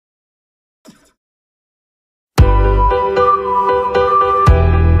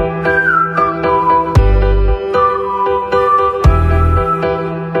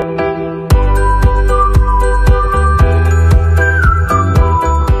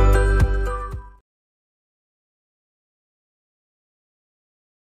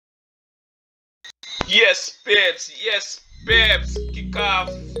Yes, Peps. Yes, Peps. Kick off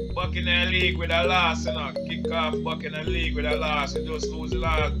back in the league with a loss, you know. Kick off back in the league with a loss. We just lose the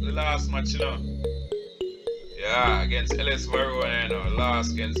last match, you know. Yeah, against LS Verona, you know.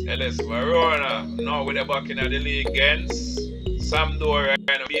 Lost against LS Verona. Now we're back in the league against Sampdoria, you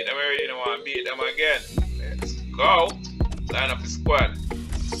know. Beat them already, you know, and beat them again. Let's go. Line up the squad.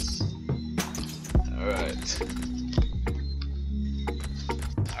 Alright.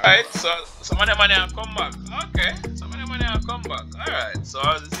 Alright, so some of them money have come back. Okay, some of them money have come back. Alright, so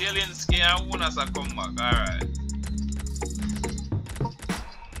Zielinski and Wunas have come back. Alright.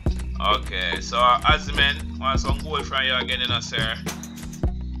 Okay, so Osimhen wants some goal from you again, you know, sir.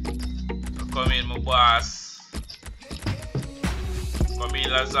 So come in, my boss. Come in,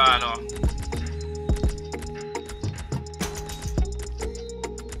 Lozano.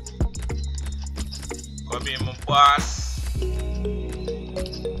 Come in, my boss.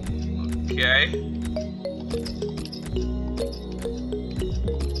 Okay.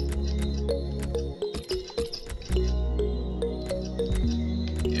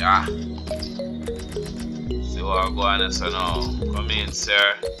 Yeah. See what I'm going on, so now. Come in,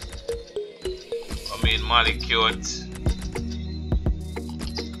 sir. Come in, Molecute.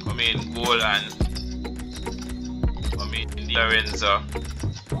 Come in, Golan. Come in, Lorenzo.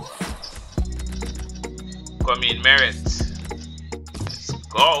 Come in, Merit. Let's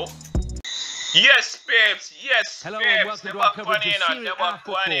go. Yes, Peps. Yes, hello Peps. And welcome They're to our back coverage on in. of Serie They're back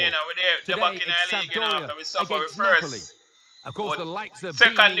on in. They're back in the league, you know. We suffer against first. Napoli. Of course, the lights are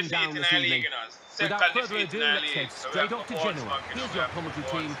Second beaming defeat down in this the evening. league, you know. Second Without further defeat ado, in the let's head league. So straight off to Genoa. Here's your commentary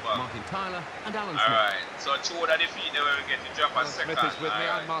team, Martin Tyler and Alan Smith. Alright, so two of the defeat, they will get to drop a second. Smith is with me.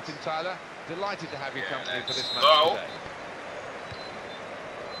 I'm Martin Tyler. Delighted to have your company for this match today.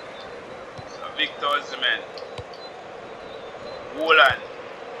 So Victor Osimhen, Wolan,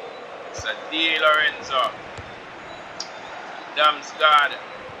 Di Lorenzo, Damsgaard.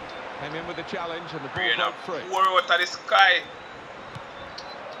 Came in with the challenge and the ball broke free. Pour out of the sky.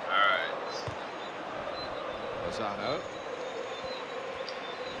 Alright. Lozano.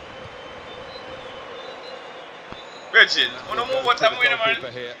 Richard, wanna move what I'm winning,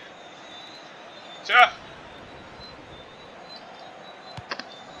 man? Here. Sure.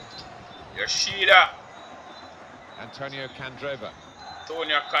 Yoshida. Antonio Candreva.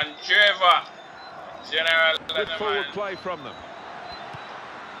 Antonio Candreva. General. Good forward play from them.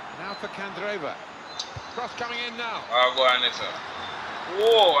 Now for Candreva. Cross coming in now. I'll go on this.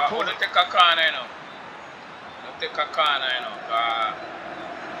 Whoa, I want to take a corner, you know. I take a corner, you know. I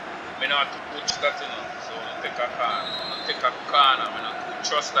don't have to push that, you know. So I take a corner. I take a corner. I don't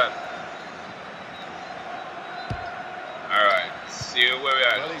trust that. Alright, see where we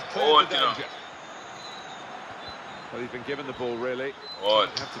are. Well, he's cleared the danger. Well, he's been given the ball, really. What?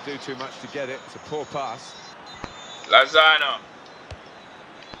 Don't have to do too much to get it. It's a poor pass. Lozano.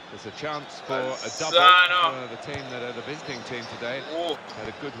 There's a chance for a double for the team that are the visiting team today. Ooh. Had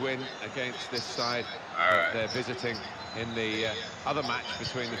a good win against this side. Right. They're visiting in the other match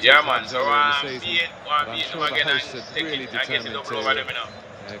between the two clubs earlier in the season. I'm sure the hosts are really determined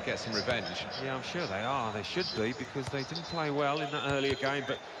to get some revenge. Yeah, I'm sure they are. They should be, because they didn't play well in that earlier game.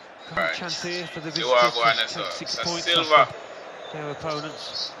 But got a chance here for the visitors to take 6 points off their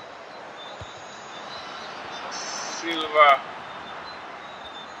opponents. Silva.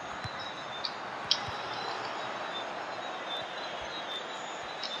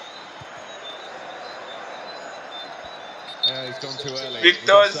 Yeah, he's gone too early.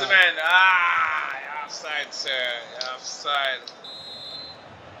 Victor Osimhen. You're offside, sir. You're offside.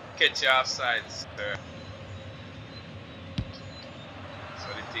 Catch your offside, sir. So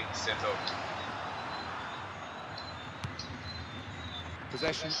the thing set up.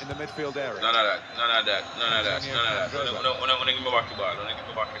 Possession in the midfield area. None of that. None of that. None of that. None of that. Don't give me back the ball. Don't give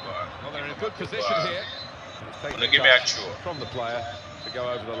me back the ball. Well, they're in a good position here. Don't give me a throw from the player to go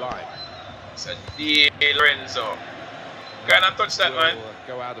over the line. It's a Di Lorenzo. Can I touch that, man?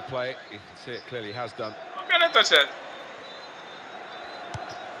 Go out of play. You can see it clearly has done. Can I touch that?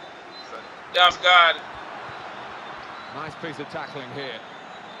 Damsgaard. Nice piece of tackling here.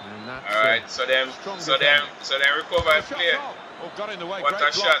 And that's, all right, so them recover and play. Oh, got in the way. What Great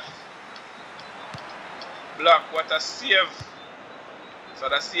a shot! Block. What a save! So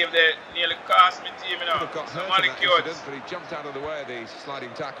that save there nearly cost me team, you know. Got hurt in that incident, but he jumped out of the way of the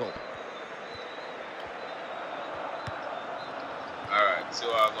sliding tackle. All right, see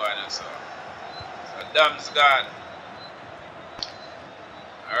what I'm going on. So Damsgaard.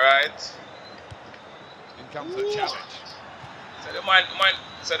 All right. In comes the challenge. So the man,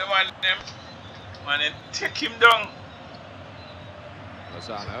 take him down.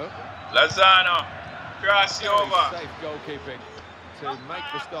 Lozano. Lozano. Cross you Very over. safe goalkeeping to make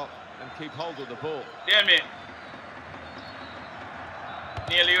the stop and keep hold of the ball. Hear me?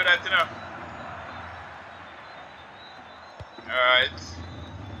 Nearly you that enough. Alright.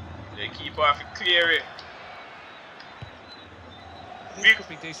 They keep off it clear it. Could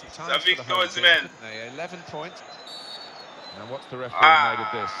be decent times for the home team, couldn't they? 11 points. Now what's the referee made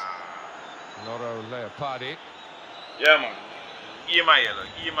of this? Loro Leopardi. Yeah, man. Give my yellow,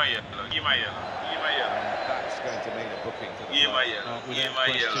 give my yellow, give my yellow, give my yellow. And that's going to mean a booking for the Give my club. yellow, Oh, give my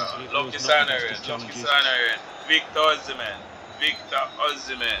yellow. Lucky was not against Sanarin, his Lucky challenges. Sanarin. Victor Osimhen, Victor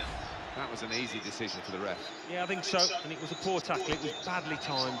Osimhen. That was an easy decision for the ref. Yeah, I think so. And it was a poor tackle. It was badly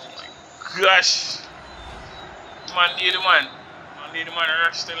timed. Gosh. Man, need the man. Man, need the man.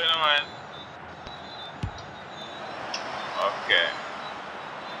 Rush still in the man. Okay.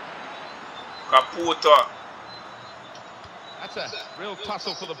 Caputo. That's a real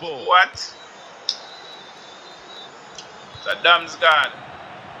tussle for the ball. What? It's a Damsgaard.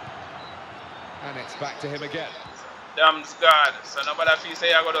 And it's back to him again. Damsgaard. So nobody feel say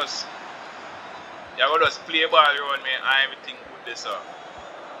you go just play ball around me and everything good this up.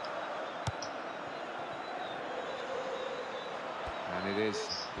 And it is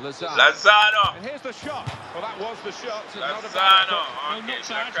Lozano. Lozano. And here's the shot. Well, that was the shot. So not a bad Lozano. effort. Well, Okay,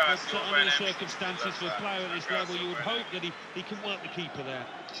 not bad, Shaka, but under the circumstances for a player at this level, you would hope that he can work the keeper there.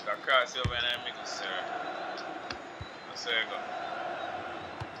 Cross over and I make it, sir. There you go.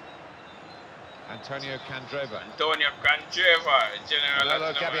 Antonio Candreva. Antonio Candreva, General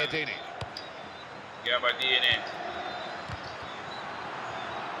Lolo Gabbiadini. Gabbiadini.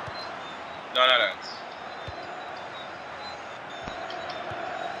 None of that.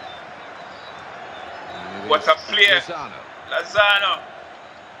 What a player! Lozano. Lozano.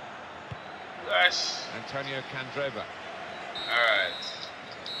 Gosh. Antonio Candreva.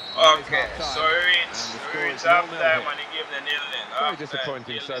 Alright. Okay, so we reach half time and he gave the nil-nil. Very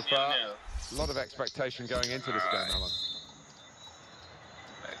disappointing so far. A lot of expectation going into this game, Alan.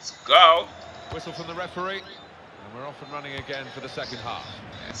 Let's go. Whistle from the referee. And we're off and running again for the second half.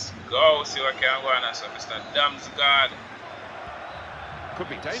 Let's go. See what can go on. So Mr. Damsgaard. Could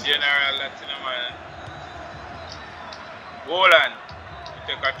be dangerous. General Latino man. Golan.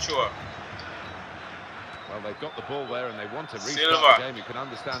 Take a chore. Well, they've got the ball there and they want to restart Silva. the game. You can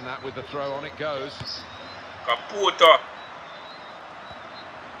understand that with the throw. On it goes. Caputo.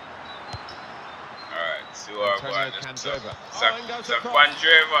 Alright, see what Antonio I got. Candreva. It's a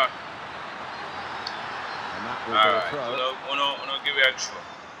Candreva. And that will be a throw. Alright, uno give it a throw.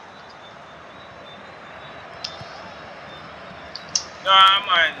 Nah,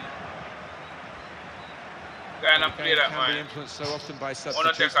 man. Can't play that, can be man. influenced so often by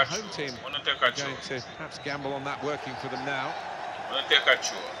substitutes. The home team Uno take a are throw. going to perhaps gamble on that working for them now. Uno take a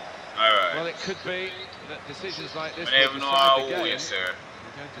throw. Alright. Well, it could be that decisions like this I will never know decide how the game. we, sir.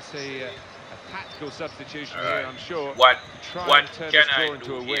 We're going to see a tactical substitution Alright. here, I'm sure. What Try and turn can this draw I into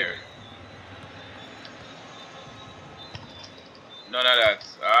do a win. here? None of that.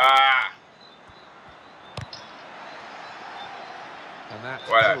 Ah! And that's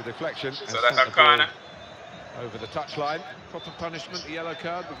Voilà. total deflection. So and that's sent a the ball corner. over the touchline. Proper punishment, the yellow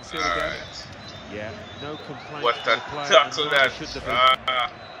card. We can see it again. Alright. Yeah, no complaints What from a the player. tackle and that. should have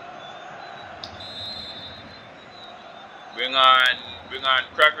been. Bring on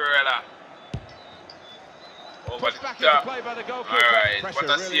Cragarella. Over Pushed the back into top. play by the goalkeeper. Alright, Pressure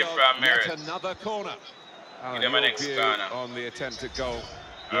what a really save on. from Yet Merit. another corner. Alan, them a your next view corner. on the attempt at goal.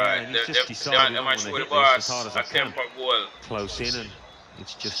 Yeah, Alright, and he's just they decided I want show to the hit this boss as hard as a I can. tempo goal. Close in, and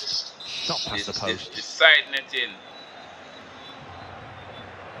it's just shot past the post. Deciding it in.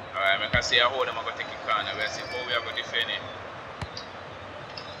 Alright, I can see how them are going to take it corner. We'll see how we are going to defend it.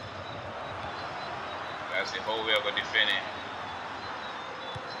 We'll see how we are going to defend it.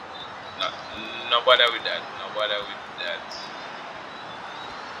 No bother with that. No bother with that.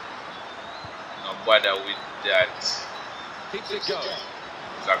 No bother with that. Keeps it going.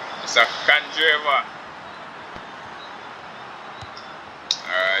 It's a Candreva.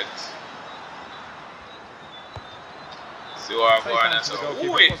 Alright. See what I'm going on. So the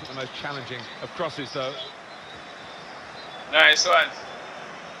goalkeeper wasn't the most challenging of crosses, though. Nice one.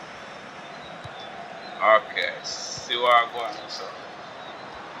 Okay. See what I'm going on. So.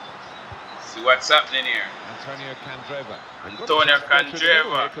 See what's happening here. Antonio Candreva. Antonio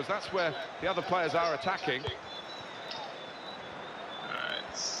Candreva. Because that's where the other players are attacking.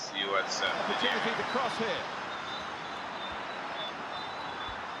 Alright, see what's happening here. Opportunity to cross here.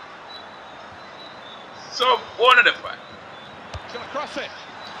 So, one of the fun. He's going to cross it.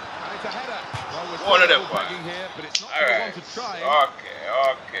 And it's a header. Well, we're One of still them fun. begging here, but it's not Alright. one to try.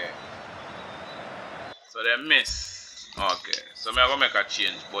 Okay. So they miss. Okay. So I'm gonna make a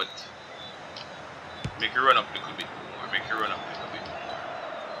change, but make it run up a little bit more. Make it run up a little bit more.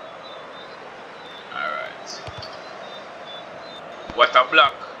 Alright. What a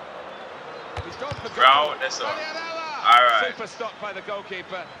block. He's gone for Ground, that's all. Alright. Super stop by the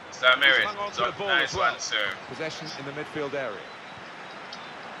goalkeeper. So Merit. So Nice one, sir. Possession in the midfield area.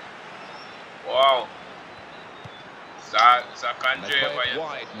 Wow. Zakandreva.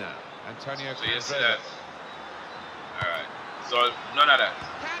 Wide now. Antonio. So you see that. Alright. So none of that.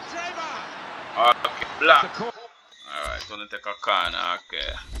 Okay. Black. Alright, gonna take a corner.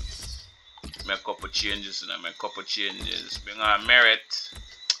 Okay. Make a couple changes now. Make a couple changes. Bring on Merit.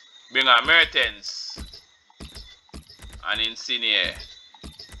 Bring on Mertens. And Insigne.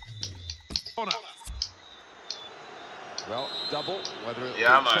 Well, double. Whether it will be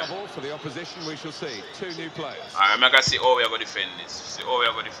trouble for the opposition, we shall see. Two new players. Alright, I'm gonna see how we are going to defend this. See how we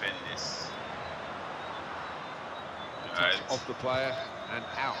are going to defend this. Alright. Off the player and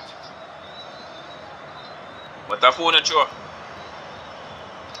out. What a phone throw.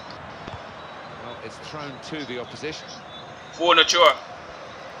 Well, it's thrown to the opposition. Phone throw.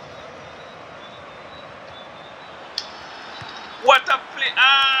 What a play!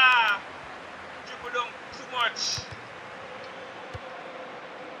 Ah! Dribble down too much.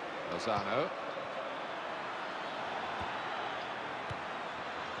 Lozano.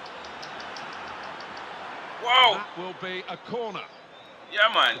 Wow! That will be a corner.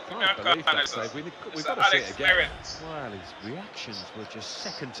 Yeah, man. I believe that save. We've got to see it again. Merit. Well, his reactions were just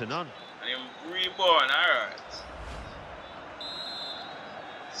second to none. And him reborn, alright.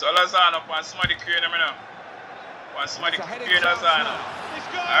 So Lozano on somebody creating him now. On somebody creating Lozano.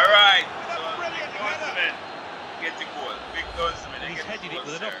 Alright. So Big Osimhen get the goal. Big Osimhen He's headed it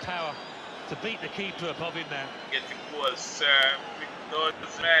with enough power to beat the keeper above him now. Get the goal, sir. Big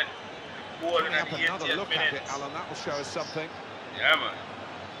Osimhen. The goal in the 80th minute. Alan, that will show us something. Yeah, man.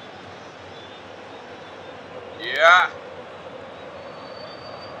 Yeah.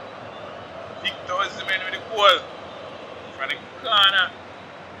 Victor Osimhen with the goal from the corner.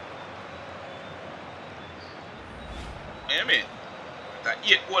 You know what I mean? That's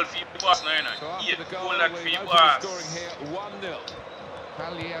 8 goal for your boss now, you know. So 8 goal that for your boss. boss. Scoring here 1-0.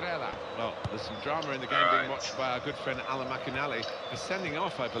 Pagliarella. Well, there's some drama in the game being watched by our good friend Alan McInally. He's sending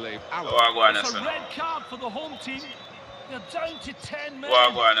off, I believe. Alan. It's a red card for the home team. They're down to 10 men.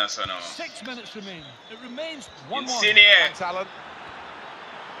 6 minutes remain. It remains 1-1. Insigne. Thanks, Alan.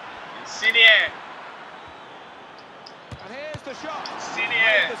 Insigne. And here's the shot. Insigne.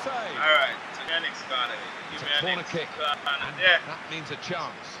 Alright, to the next corner. Give me a corner next kick. corner there. That means a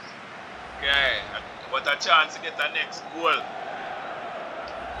chance. Okay, what a chance to get the next goal.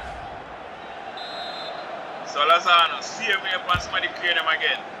 So Lozano, save me upon somebody clear them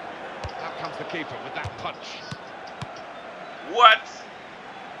again. Out comes the keeper with that punch. What?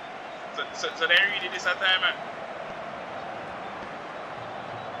 So they read this at time, man.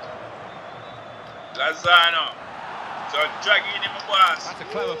 Lozano. So dragging him a pass. That's a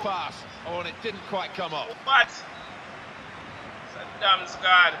clever pass. Oh, and it didn't quite come off. What? It's a damn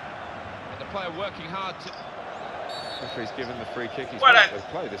squad. And the player working hard to... Referee's given the free kick. He's not going to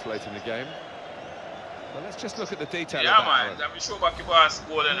play this late in the game. Well, let's just look at the detail of that. Yeah, man. I'm sure back your pass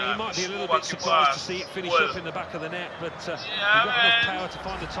goal. You might be a little bit surprised to see it finish up in the back of the net, but you've got enough power to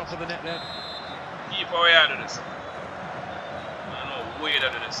find the top of the net there. Keep away out of this. I know, way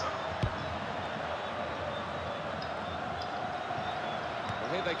out of this.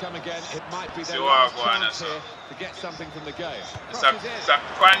 Well, here they come again. It might be their last chance here to get something from the game. It's a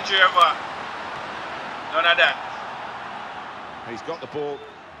Quandreva. None of that. He's got the ball.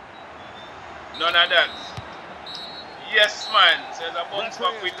 None of that. Yes, man. So there's a bounce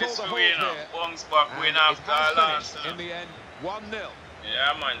back with this win. Bounce back win after last. In the end, 1-0.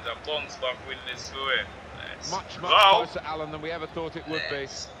 Yeah, man. The bounce back win this win. Much closer, Alan, than we ever thought it would be.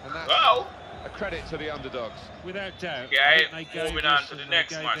 And that's a credit to the underdogs. Without doubt. Okay, moving on to the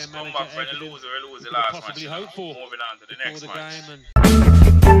next match. Come back for the loser, lose the last match. Moving on to the next match.